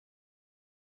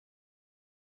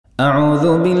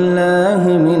أعوذ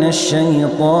بالله من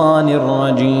الشيطان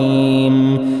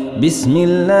الرجيم. بسم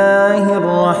الله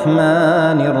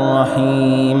الرحمن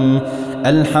الرحيم.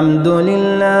 الحمد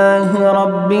لله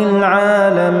رب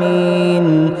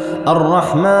العالمين،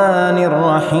 الرحمن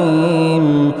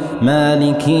الرحيم،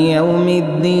 مالك يوم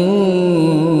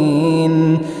الدين.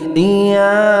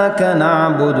 إياك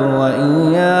نعبد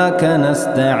وإياك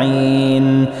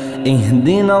نستعين.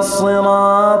 اهدنا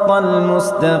الصراط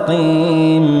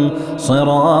المستقيم،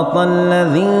 صراط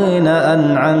الذين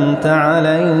أنعمت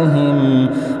عليهم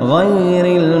غير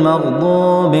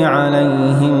المغضوب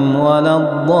عليهم ولا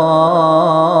الضالين.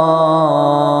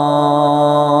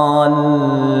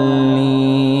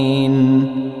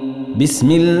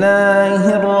 بسم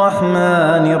الله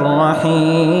الرحمن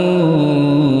الرحيم.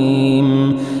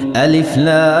 ألف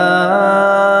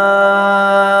لام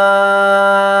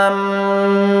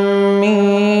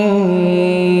ميم.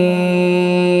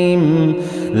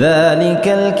 ذلك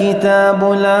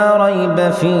الكتاب لا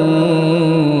ريب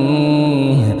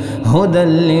فيه هدى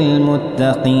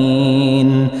للمتقين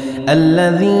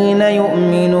الذين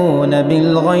يؤمنون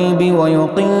بالغيب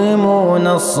ويقيمون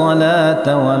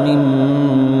الصلاة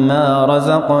ومما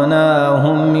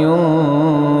رزقناهم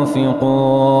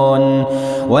ينفقون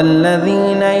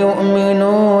والذين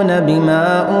يؤمنون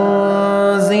بما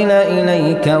أنزل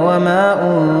إليك وما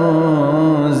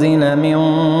أنزل من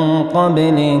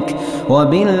قبلك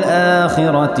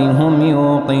وبالآخرة هم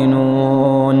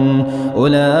يوقنون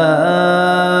أولئك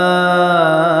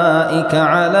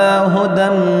على هدى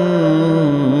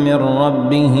من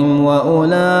ربهم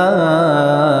وأولئك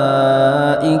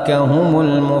هم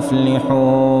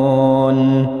المفلحون.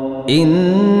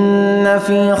 إن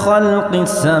في خلق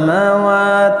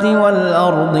السماوات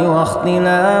والأرض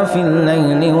واختلاف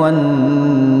الليل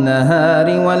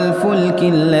والنهار والفلك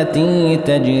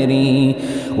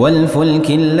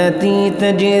التي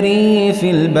تجري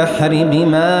في البحر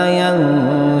بما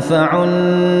ينفع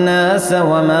الناس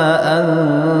وما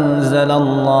أنزل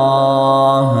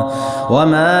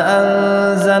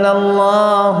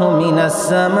الله من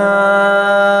السماء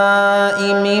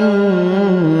من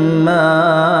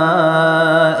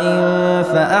ماء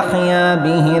فأحيا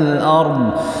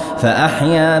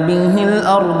به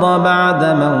الأرض بعد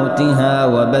موتها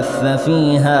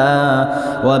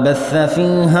وبث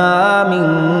فيها من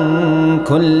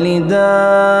كل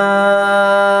دابة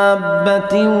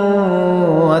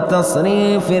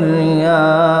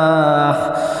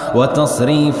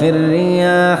وتصريف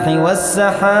الرياح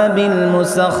والسحاب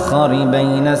المسخر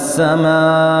بين السماء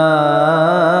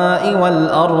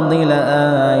والأرض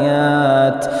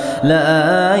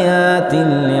لآيات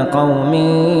لقوم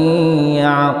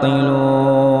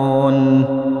يعقلون.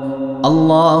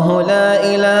 الله لا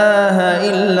إله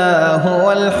إلا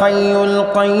هو الحي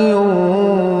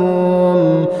القيوم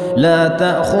لا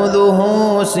تأخذه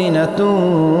سنة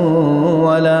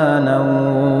ولا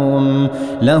نوم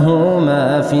له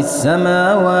ما في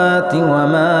السماوات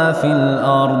وما في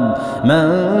الأرض. من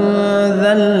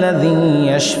ذا الذي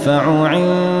يشفع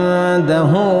عنده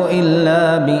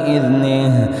إلا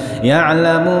بإذنه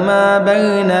يعلم ما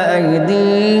بين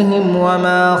أيديهم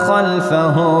وما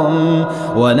خلفهم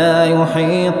ولا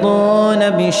يحيطون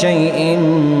بشيء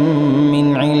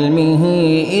من علمه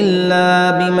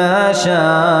إلا بما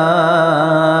شاء.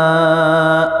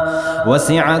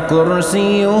 وسع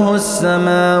كرسيه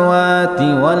السماوات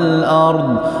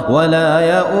والأرض ولا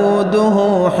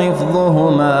يؤوده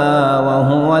حفظهما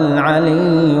وهو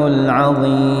العلي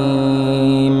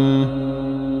العظيم.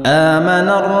 آمن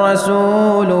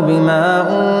الرسول بما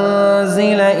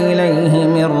أنزل إليه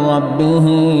من ربه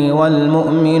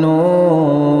والمؤمنون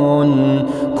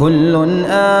كل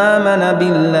آمن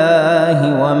بالله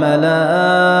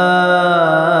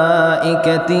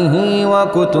وملائكته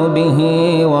وكتبه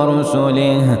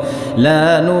ورسله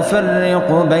لا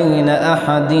نفرق بين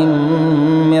أحد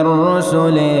من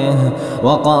رسله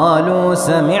وقالوا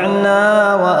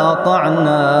سمعنا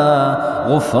وأطعنا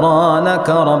غفرانك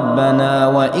ربنا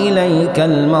وإليك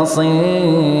المصير.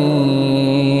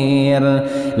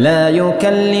 لا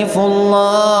يكلف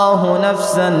الله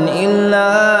نفسا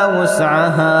إلا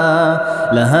وسعها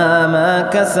لها ما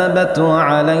كسبت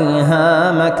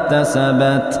وعليها ما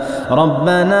اكتسبت.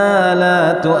 ربنا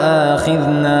لا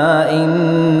تؤاخذنا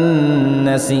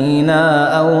إن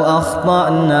نسينا أو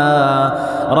أخطأنا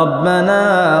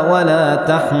ربنا ولا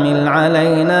تحمل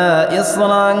علينا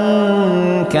إصرا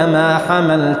كما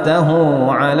حملته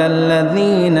على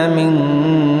الذين من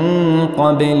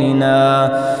قبلنا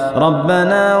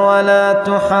ربنا ولا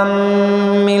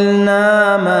تحملنا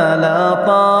ما لا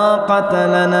طاقة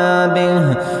لنا به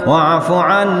واعف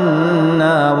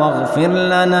عنا واغفر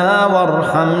لنا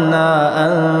وارحمنا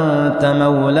أنت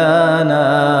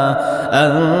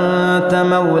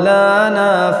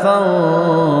مولانا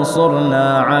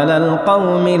فانصرنا على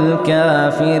القوم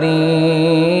الكافرين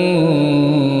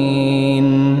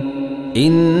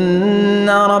إن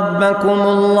ربكم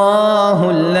الله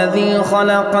الذي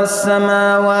خلق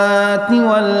السماوات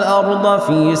والأرض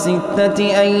في 6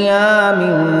 أيام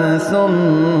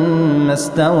ثم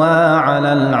استوى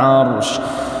على العرش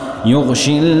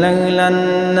يغشي الليل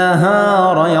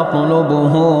النهار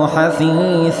يطلبه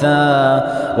حثيثا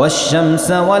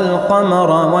والشمس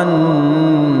والقمر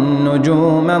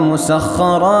والنجوم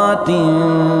مسخرات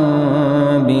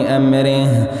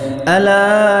بأمره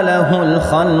ألا له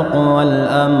الخلق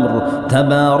والأمر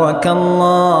تبارك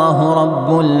الله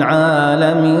رب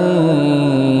العالمين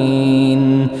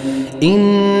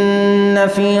إن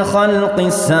في خلق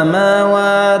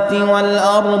السماوات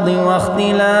والأرض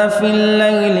واختلاف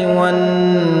الليل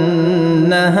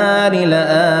والنهار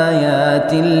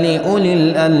لآيات لأولي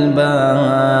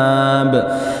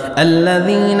الألباب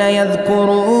الذين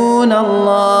يذكرون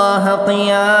الله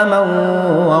قياما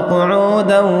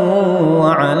وقعودا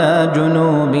وعلى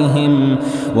جنوبهم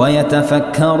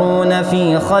ويتفكرون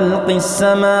في خلق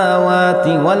السماوات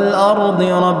والأرض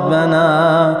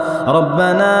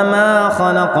ربنا ما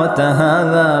خلقت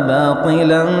هذا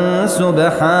باطلا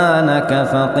سبحانك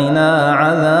فقنا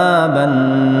عذاب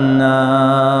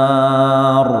النار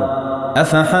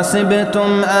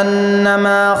أفحسبتم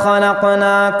أنما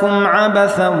خلقناكم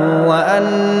عبثا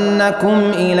وأنكم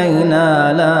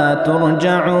إلينا لا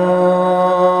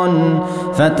ترجعون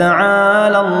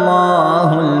فتعالى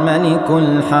الله الملك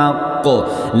الحق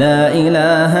لا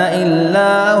إله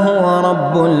إلا هو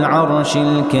رب العرش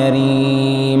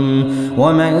الكريم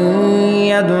ومن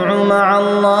يدع مع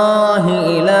الله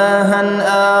إلها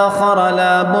آخر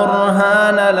لا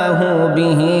برهان له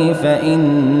به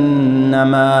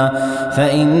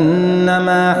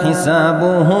فإنما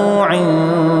حسابه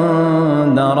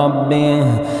عند ربه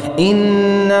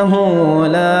إنه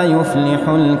لا يفلح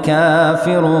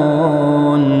الكافرون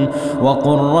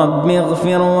وقل رب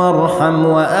اغفر وارحم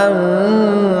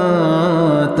وأنت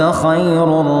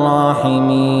خير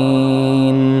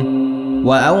الراحمين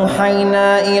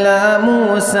وأوحينا إلى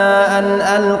موسى أن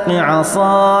ألق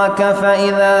عصاك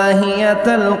فإذا هي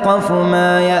تلقف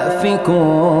ما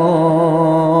يأفكون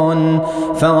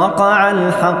فوقع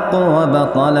الحق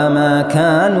وبطل ما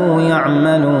كانوا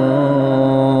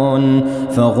يعملون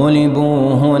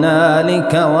فغلبوا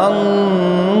هنالك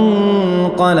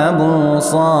وانقلبوا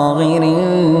صاغرين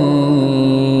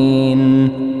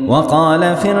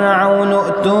وقال فرعون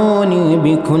ائتوني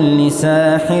بكل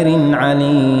ساحر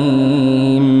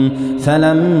عليم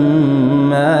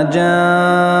فلما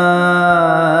جاء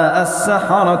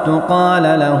السحرة قال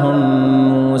لهم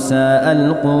موسى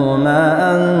ألقوا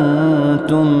ما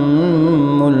أنتم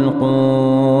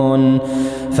ملقون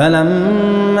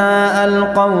فلما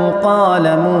ألقوا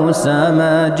قال موسى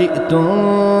ما جئتم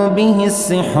به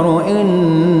السحر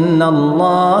إن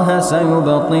الله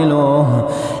سيبطله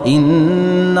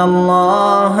إن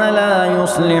الله لا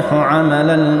يصلح عمل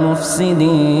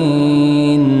المفسدين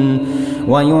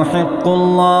ويحق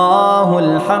الله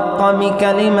الحق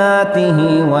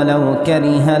بكلماته ولو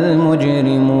كره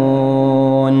المجرمون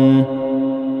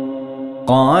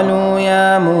قالوا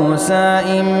يا موسى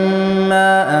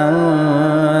إما أن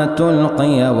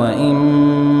تلقي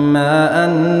وإما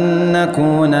أن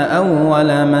نكون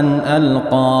أول من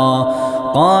ألقى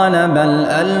قال بل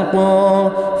ألقوا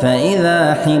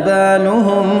فإذا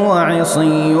حبالهم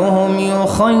وعصيهم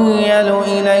يخيل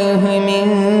إليه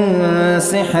من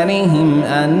سحرهم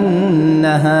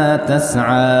أنها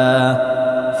تسعى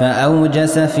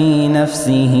فأوجس في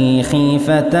نفسه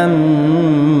خيفة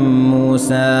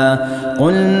موسى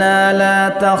قلنا لا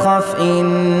تخف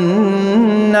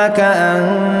إنك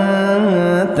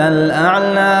أنت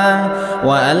الأعلى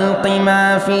وألق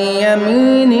ما في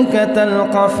يمينك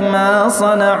تلقف ما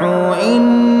صنعوا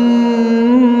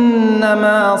إنما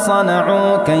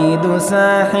صنعوا كيد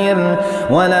ساحر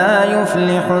ولا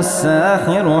يفلح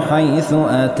الساحر حيث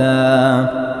أتى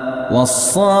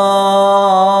والصافات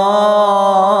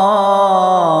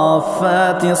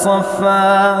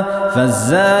صفا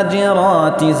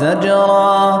فالزاجرات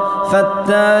زجرا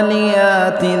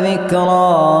فالتاليات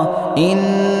ذكرا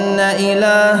إن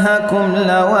إلهكم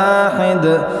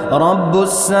لواحد رب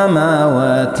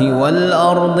السماوات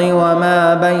والأرض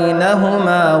وما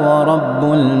بينهما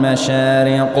ورب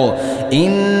المشارق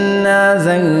إنا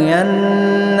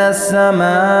زينا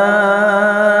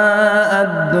السماء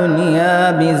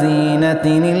الدنيا بزينة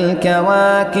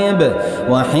الكواكب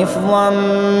وحفظا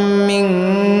من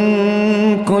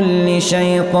كل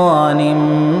شيطان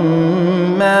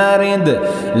مارد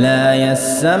لا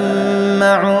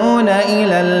يسمعون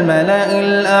إلى الملأ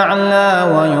الأعلى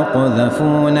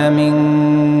ويقذفون من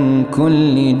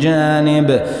كل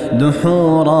جانب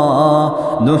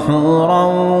دحورا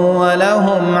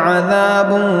ولهم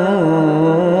عذاب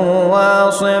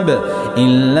واصب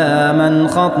إلا من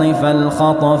خطف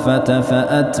الخطفة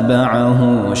فأتبعه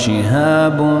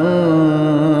شهاب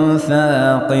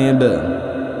ثاقب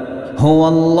هو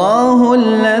الله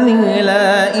الذي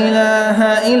لا إله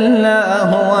إلا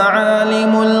هو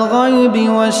عالم الغيب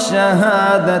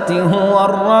والشهادة هو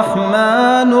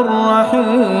الرحمن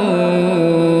الرحيم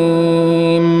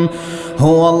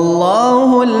هو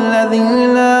الله الذي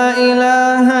لا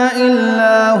إله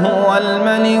إلا هو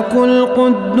الملك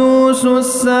القدوس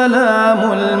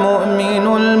السلام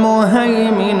المؤمن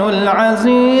المهيمن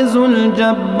العزيز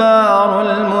الجبار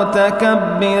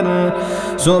المتكبر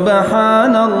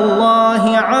سبحان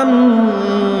الله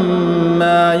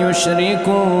عما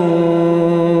يشركون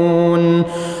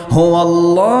هو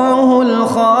الله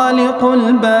الخالق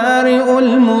البارئ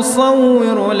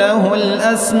المصور له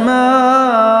الأسماء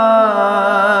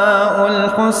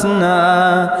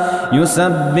الحسنى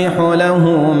يسبح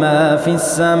له ما في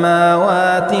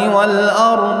السماوات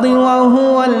والأرض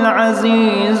وهو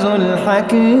العزيز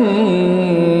الحكيم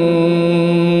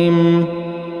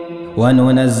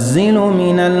وننزل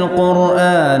من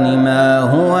القرآن ما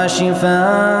هو شفاء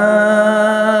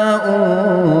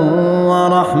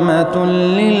ورحمة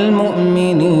للمؤمنين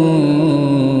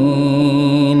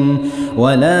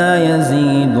ولا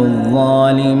يزيد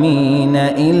الظالمين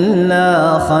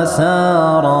إلا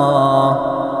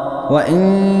خسارا وإن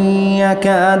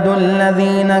يكاد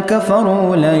الذين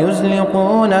كفروا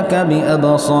ليزلقونك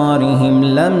بأبصارهم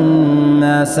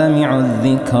لما سمعوا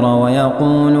الذكر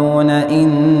ويقولون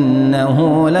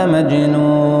إنه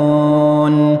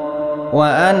لمجنون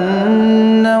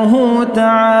وأنه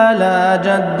تعالى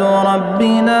جد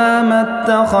ربنا ما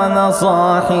اتخذ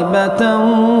صاحبة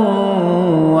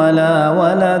ولا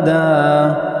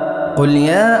ولدا قل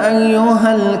يا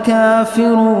أيها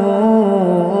الكافرون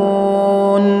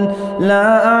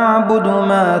لا أعبد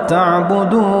ما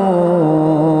تعبدون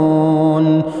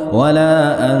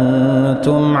ولا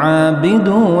أنتم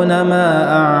عابدون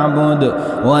ما أعبد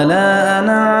ولا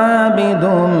أنا عابد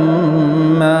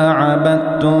ما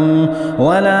عبدتم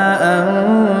ولا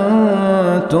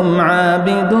أنتم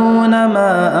عابدون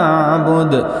ما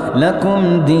أعبد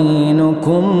لكم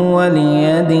دينكم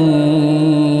ولي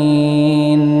دين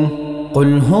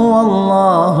قل هو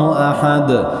الله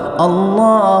أحد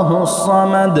الله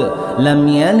الصمد لم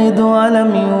يلد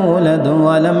ولم يولد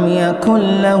ولم يكن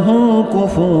له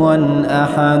كفوا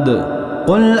أحد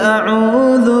قل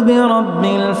أعوذ برب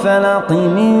الفلق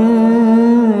من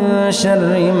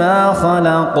شر ما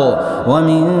خلق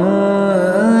ومن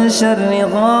شر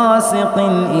غاسق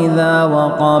إذا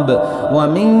وقب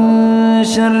ومن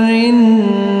شر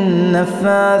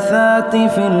النفاثات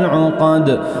في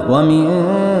العقد ومن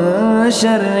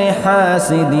شر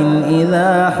حاسد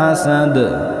إذا حسد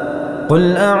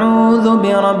قل أعوذ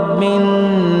برب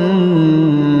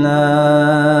الناس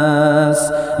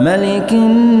ملك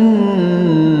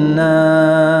الناس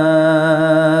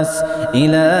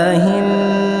إله الناس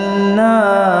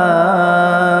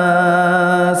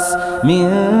من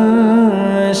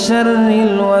شر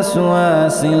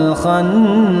الوسواس الخناس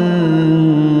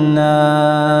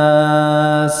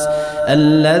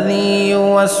الذي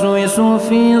يوسوس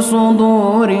في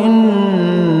صدور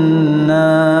الناس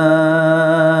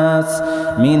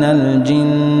من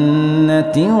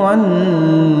الجنة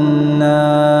والناس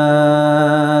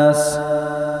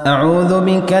أعوذ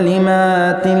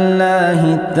بكلمات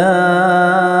الله التامات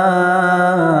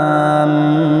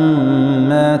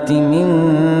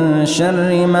من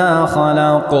شر ما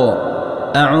خلق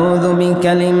أعوذ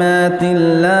بكلمات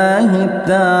الله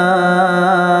التامة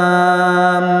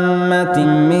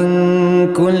من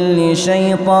كل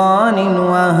شيطان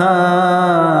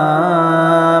وهامة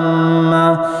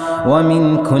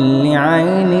ومن كل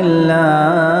عين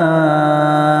لامة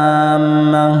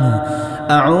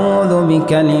أعوذ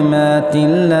بكلمات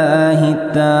الله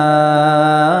التامة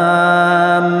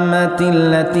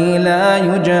التي لا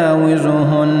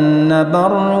يجاوزهن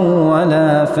بر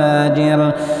ولا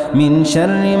فاجر من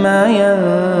شر ما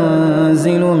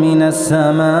ينزل من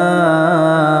السماء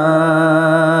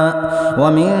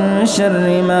ومن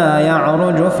شر ما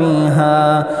يعرج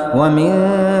فيها ومن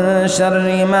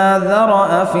شر ما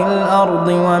ذرأ في الأرض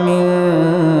ومن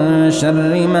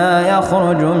شر ما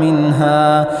يخرج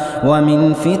منها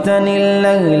ومن فتن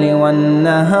الليل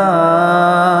والنهار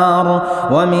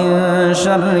ومن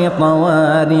شر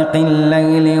طوارق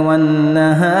الليل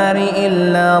والنهار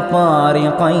إلا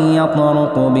طارقا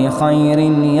يطرق بخير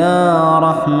يا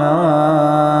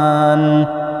رحمن.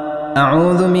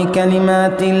 أعوذ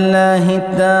بكلمات الله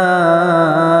التامة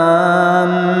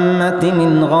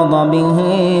من غضبه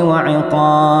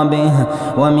وعقابه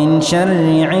ومن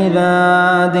شر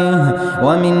عباده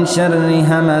ومن شر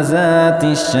همزات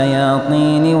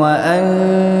الشياطين وأن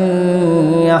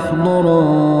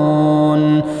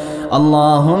يحضرون.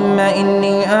 اللهم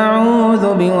إني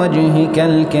أعوذ بوجهك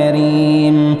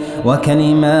الكريم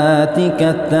وكلماتك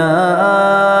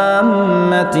التامة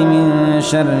من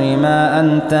شر ما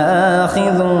أنت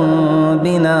آخذ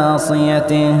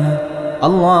بناصيته.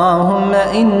 اللهم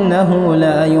إنه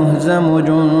لا يهزم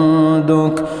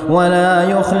جندك ولا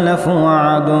يخلف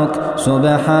وعدك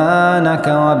سبحانك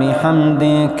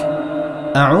وبحمدك.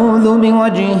 أعوذ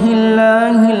بوجه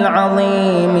الله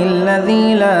العظيم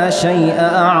الذي لا شيء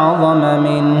أعظم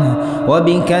منه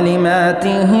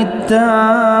وبكلماته التامات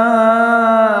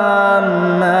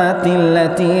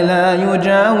التي لا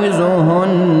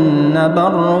يجاوزهن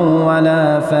بر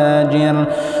ولا فاجر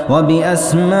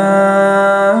وبأسماء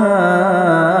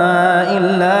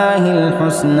الله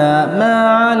الحسنى ما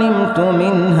علمت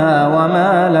منها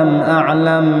وما لم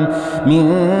أعلم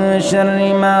من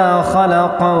شر ما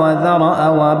خلق وذرأ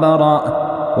وبرأ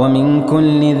ومن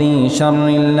كل ذي شر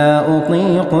لا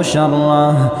أطيق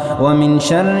شره ومن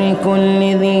شر كل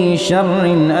ذي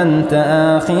شر أنت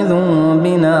آخذ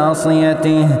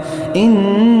بناصيته.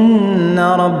 إن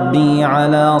ربي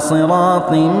على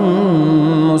صراط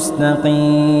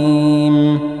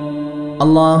مستقيم.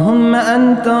 اللهم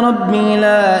أنت ربي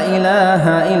لا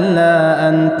إله إلا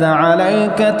أنت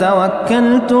عليك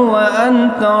توكلت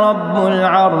وأنت رب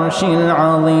العرش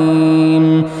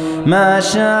العظيم. ما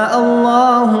شاء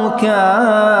الله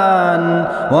كان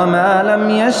وما لم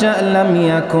يشأ لم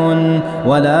يكن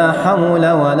ولا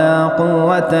حول ولا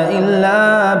قوة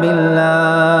إلا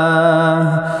بالله.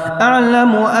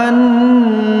 أعلم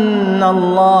أن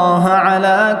الله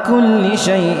على كل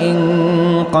شيء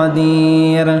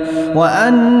قدير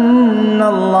وأن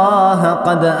الله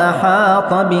قد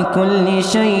أحاط بكل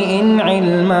شيء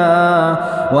علما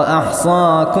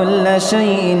وأحصى كل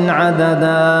شيء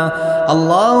عددا.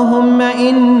 اللهم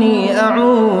إني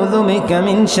أعوذ بك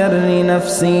من شر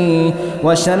نفسي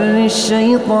وشر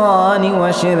الشيطان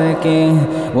وشركه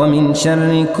ومن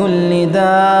شر كل دابة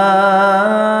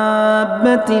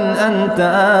أنت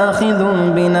آخذ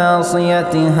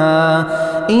بناصيتها.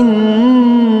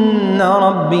 إن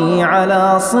ربي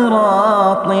على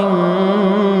صراط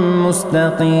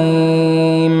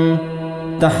مستقيم.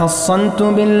 تحصنت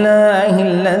بالله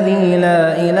الذي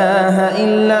لا إله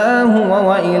إلا هو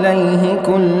وإليه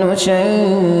كل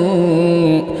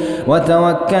شيء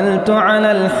وتوكلت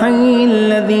على الحي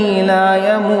الذي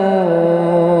لا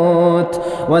يموت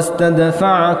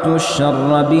واستدفعت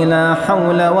الشر بلا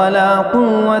حول ولا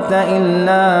قوة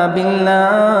إلا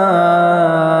بالله.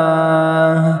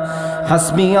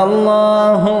 حسبي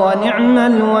الله ونعم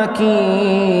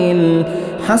الوكيل.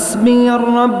 حسبي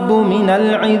الرب من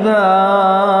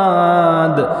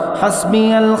العباد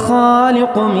حسبي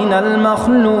الخالق من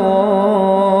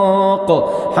المخلوق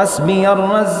حسبي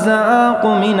الرزاق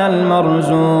من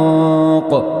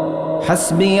المرزوق.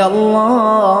 حسبي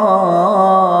الله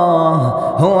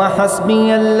هو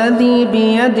حسبي الذي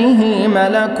بيده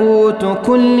ملكوت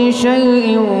كل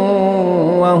شيء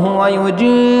وهو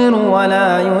يجير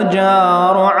ولا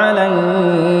يجار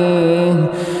عليه.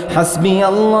 حسبي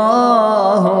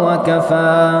الله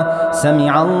وكفى.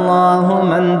 سمع الله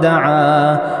من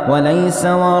دعا وليس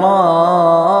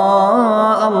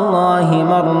وراء الله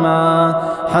مرمى.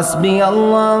 حسبي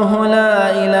الله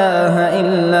لا إله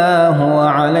إلا هو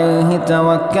عليه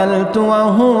توكلت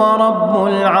وهو رب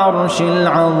العرش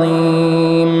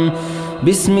العظيم.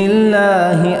 بسم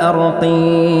الله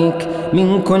أرقيك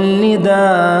من كل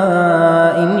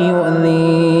داء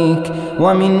يؤذيك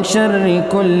ومن شر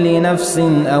كل نفس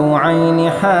أو عين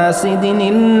حاسد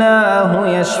الله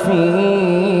يشفيك.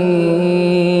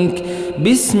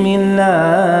 بسم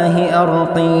الله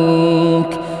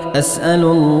أرقيك. أسأل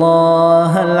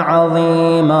الله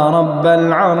العظيم رب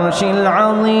العرش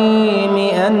العظيم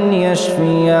أن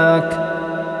يشفيك.